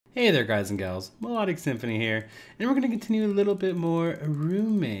Hey there guys and gals, Melodic Symphony here, and we're going to continue a little bit more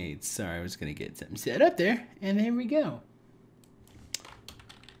roommates. Sorry, I was going to get something set up there, and there we go.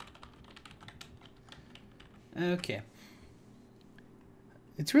 Okay.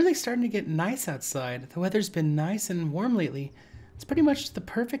 It's really starting to get nice outside. The weather's been nice and warm lately. It's pretty much the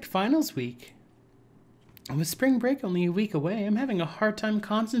perfect finals week. And with spring break only a week away, I'm having a hard time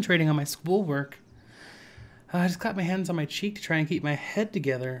concentrating on my schoolwork. I just clapped my hands on my cheek to try and keep my head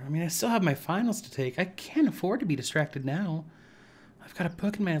together. I mean, I still have my finals to take. I can't afford to be distracted now. I've got a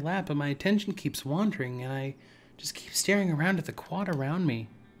book in my lap, but my attention keeps wandering, and I just keep staring around at the quad around me.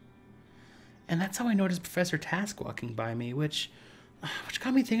 And that's how I noticed Professor Task walking by me, which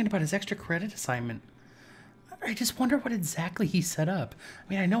got me thinking about his extra credit assignment. I just wonder what exactly he set up. I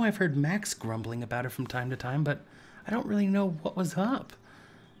mean, I know I've heard Max grumbling about it from time to time, but I don't really know what was up.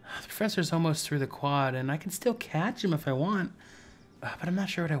 The professor's almost through the quad, and I can still catch him if I want, but I'm not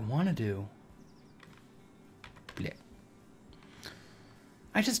sure what I want to do. Blech.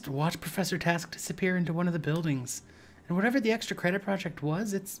 I just watched Professor Task disappear into one of the buildings, and whatever the extra credit project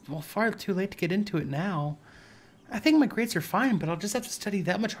was, it's far too late to get into it now. I think my grades are fine, but I'll just have to study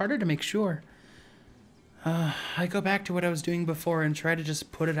that much harder to make sure. I go back to what I was doing before and try to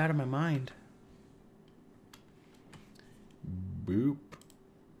just put it out of my mind. Boop.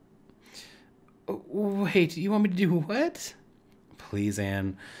 Wait, you want me to do what? Please,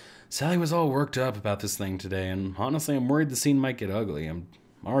 Anne. Sally was all worked up about this thing today, and honestly, I'm worried the scene might get ugly. I'm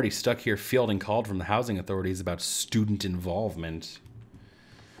already stuck here fielding calls from the housing authorities about student involvement.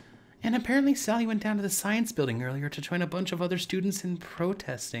 And apparently Sally went down to the science building earlier to join a bunch of other students in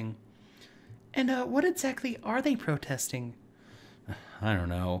protesting. And what exactly are they protesting? I don't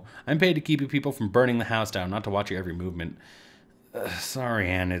know. I'm paid to keep you people from burning the house down, not to watch your every movement. Sorry,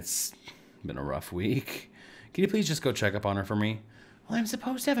 Anne, it's been a rough week. Can you please just go check up on her for me? Well, I'm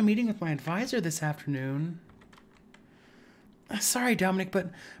supposed to have a meeting with my advisor this afternoon. Sorry, Dominic, but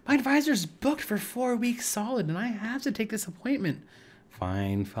my advisor's booked for 4 weeks solid, and I have to take this appointment.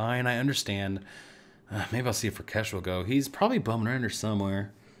 Fine, I understand. Maybe I'll see if Rakesh will go. He's probably bumming around here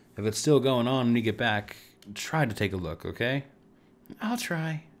somewhere. If it's still going on when you get back, try to take a look, okay? I'll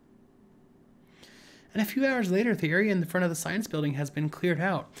try. And a few hours later, the area in the front of the science building has been cleared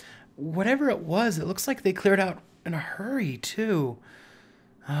out. Whatever it was, it looks like they cleared out in a hurry, too.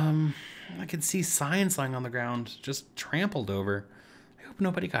 I could see signs lying on the ground, just trampled over. I hope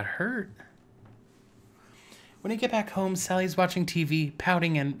nobody got hurt. When I get back home, Sally's watching TV,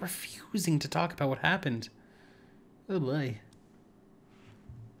 pouting and refusing to talk about what happened. Oh boy.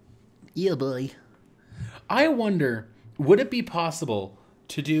 Yeah, boy. I wonder, would it be possible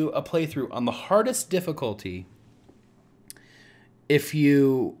to do a playthrough on the hardest difficulty if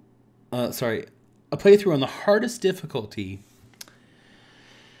you... a playthrough on the hardest difficulty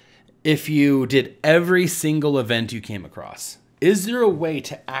if you did every single event you came across. Is there a way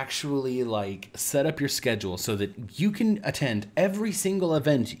to actually set up your schedule so that you can attend every single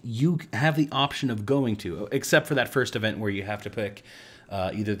event you have the option of going to, except for that first event where you have to pick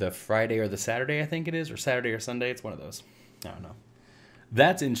either the Friday or the Saturday, I think it is, or Saturday or Sunday? It's one of those. I don't know.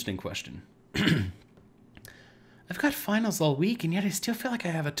 That's an interesting question. I've got finals all week, and yet I still feel like I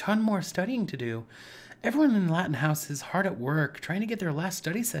have a ton more studying to do. Everyone in the Latin house is hard at work, trying to get their last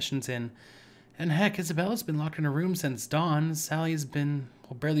study sessions in. And heck, Isabella's been locked in her room since dawn. Sally's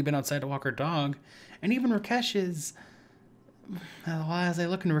barely been outside to walk her dog. And even Rakesh is... Well, as I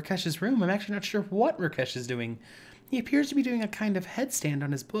look into Rakesh's room, I'm actually not sure what Rakesh is doing. He appears to be doing a kind of headstand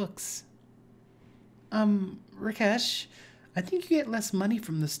on his books. Rakesh, I think you get less money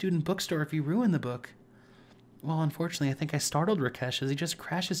from the student bookstore if you ruin the book. Well, unfortunately, I think I startled Rakesh as he just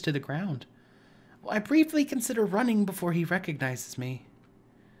crashes to the ground. Well, I briefly consider running before he recognizes me.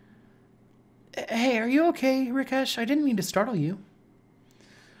 Hey, are you okay, Rakesh? I didn't mean to startle you.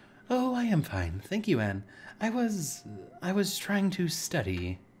 Oh, I am fine. Thank you, Anne. I was trying to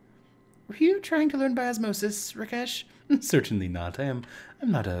study. Were you trying to learn by osmosis, Rakesh? Certainly not. I'm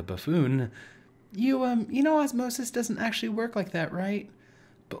not a buffoon. You know osmosis doesn't actually work like that, right?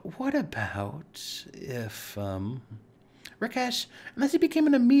 But what about if, Rakesh, unless you became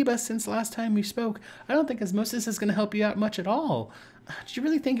an amoeba since last time we spoke, I don't think osmosis is going to help you out much at all. Did you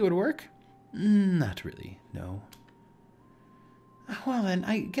really think it would work? Not really, no. Well then,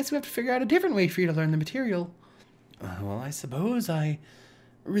 I guess we have to figure out a different way for you to learn the material. Well, I suppose I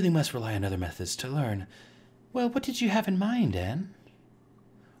really must rely on other methods to learn. Well, what did you have in mind, Anne?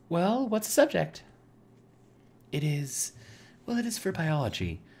 Well, what's the subject? It is for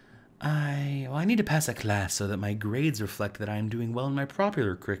biology. I need to pass a class so that my grades reflect that I am doing well in my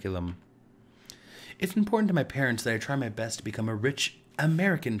popular curriculum. It's important to my parents that I try my best to become a rich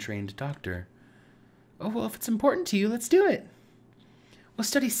American-trained doctor. Oh, well, if it's important to you, let's do it. We'll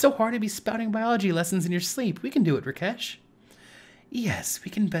study so hard to be spouting biology lessons in your sleep. We can do it, Rakesh. Yes,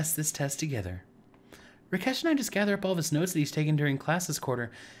 we can best this test together. Rakesh and I just gather up all of his notes that he's taken during class this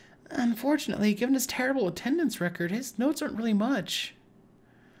quarter. Unfortunately, given his terrible attendance record, his notes aren't really much.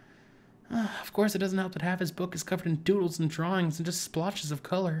 Of course, it doesn't help that half his book is covered in doodles and drawings and just splotches of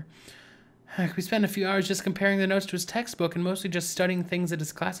color. Heck, we spent a few hours just comparing the notes to his textbook and mostly just studying things that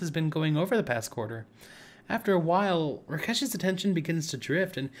his class has been going over the past quarter. After a while, Rakesh's attention begins to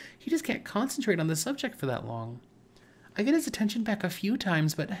drift, and he just can't concentrate on the subject for that long. I get his attention back a few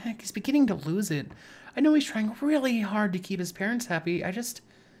times, but heck, he's beginning to lose it. I know he's trying really hard to keep his parents happy. I just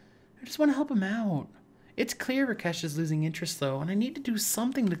want to help him out. It's clear Rakesh is losing interest, though, and I need to do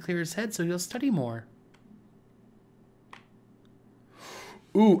something to clear his head so he'll study more.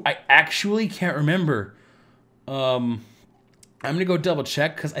 Ooh, I actually can't remember. I'm going to go double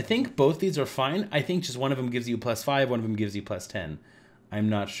check, because I think both these are fine. I think just one of them gives you +5, one of them gives you +10. I'm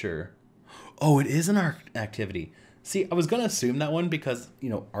not sure. Oh, it is an art activity. See, I was going to assume that one because,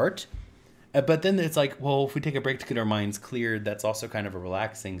 art. But then it's like, well, if we take a break to get our minds cleared, that's also kind of a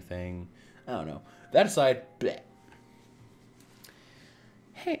relaxing thing. I don't know. That aside, bleh.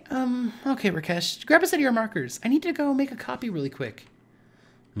 Hey, okay, Rakesh, grab a set of your markers. I need to go make a copy really quick.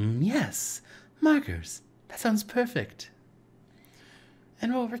 Yes, markers. That sounds perfect.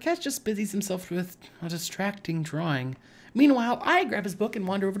 And while Rakesh just busies himself with a distracting drawing, meanwhile, I grab his book and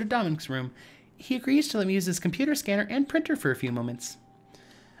wander over to Dominic's room. He agrees to let me use his computer scanner and printer for a few moments.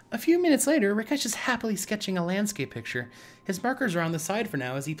 A few minutes later, Rakesh is happily sketching a landscape picture. His markers are on the side for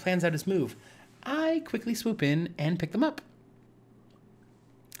now as he plans out his move. I quickly swoop in and pick them up.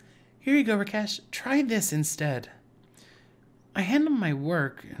 Here you go, Rakesh. Try this instead. I hand him my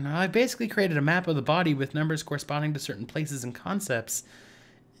work, and I basically created a map of the body with numbers corresponding to certain places and concepts.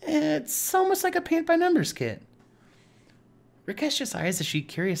 It's almost like a paint-by-numbers kit. Rakesh just eyes the sheet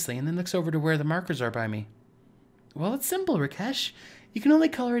curiously and then looks over to where the markers are by me. Well, it's simple, Rakesh. You can only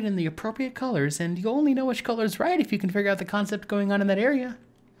color it in the appropriate colors, and you'll only know which color is right if you can figure out the concept going on in that area.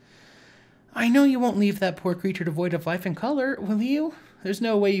 I know you won't leave that poor creature devoid of life and color, will you? There's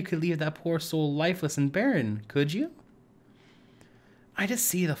no way you could leave that poor soul lifeless and barren, could you? I just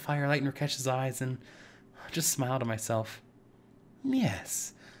see the firelight in Rakesh's eyes and just smile to myself.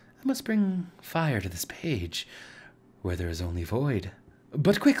 Yes, I must bring fire to this page, where there is only void.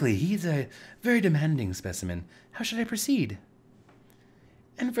 But quickly, he's a very demanding specimen. How should I proceed?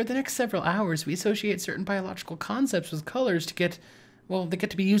 And for the next several hours, we associate certain biological concepts with colors to get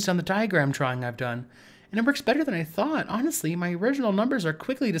to be used on the diagram drawing I've done. And it works better than I thought. Honestly, my original numbers are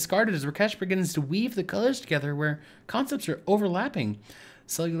quickly discarded as Rakesh begins to weave the colors together where concepts are overlapping.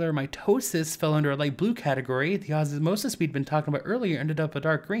 Cellular mitosis fell under a light blue category. The osmosis we'd been talking about earlier ended up a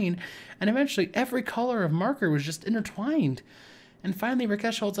dark green. And eventually, every color of marker was just intertwined. And finally,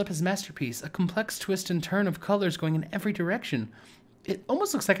 Rakesh holds up his masterpiece, a complex twist and turn of colors going in every direction. It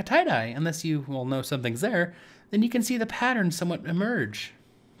almost looks like a tie-dye, unless you, know something's there. Then you can see the pattern somewhat emerge.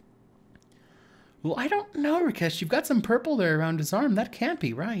 Well, I don't know, Rakesh. You've got some purple there around his arm. That can't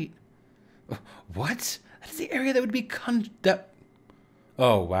be right. What? That is the area that would be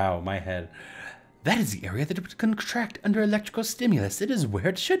Oh, wow, my head. That is the area that would contract under electrical stimulus. It is where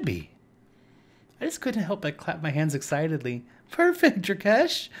it should be. I just couldn't help but clap my hands excitedly. Perfect,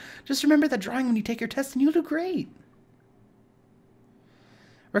 Rakesh. Just remember that drawing when you take your test and you'll do great.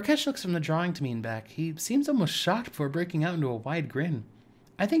 Rakesh looks from the drawing to me and back. He seems almost shocked before breaking out into a wide grin.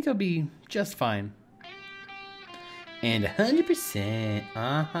 I think he'll be just fine. And 100%.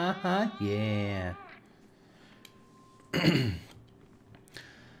 Yeah.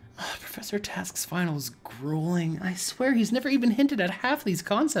 Professor Task's final is grueling. I swear he's never even hinted at half these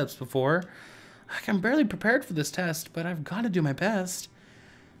concepts before. I'm barely prepared for this test, but I've got to do my best.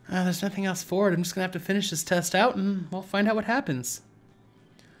 There's nothing else for it. I'm just going to have to finish this test out and we'll find out what happens.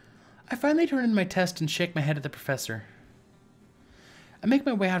 I finally turn in my test and shake my head at the professor. I make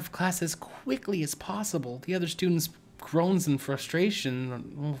my way out of class as quickly as possible. The other students groans in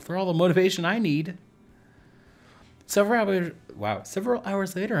frustration for all the motivation I need. Several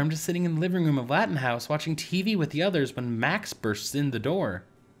hours later, I'm just sitting in the living room of Latin House watching TV with the others when Max bursts in the door.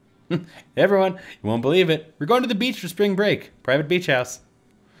 Hey everyone, you won't believe it. We're going to the beach for spring break. Private beach house.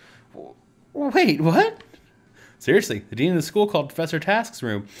 Wait, what? Seriously, the dean of the school called Professor Task's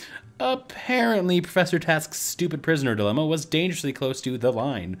room. Apparently, Professor Task's stupid prisoner dilemma was dangerously close to the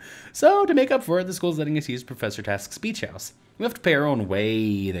line. So, to make up for it, the school's letting us use Professor Task's beach house. We have to pay our own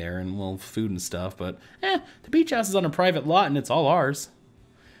way there and, food and stuff, but, the beach house is on a private lot and it's all ours.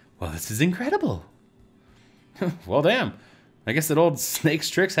 Well, this is incredible. Well, damn. I guess that old snake's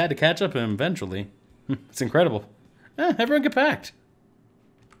tricks had to catch up to him eventually. It's incredible. Everyone get packed.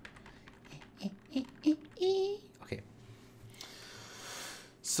 Okay.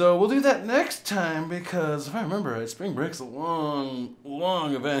 So we'll do that next time because if I remember right, spring break's a long,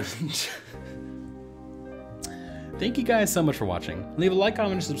 long event. Thank you guys so much for watching. Leave a like,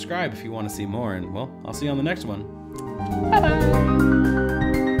 comment, and subscribe if you want to see more, and well, I'll see you on the next one. Bye-bye!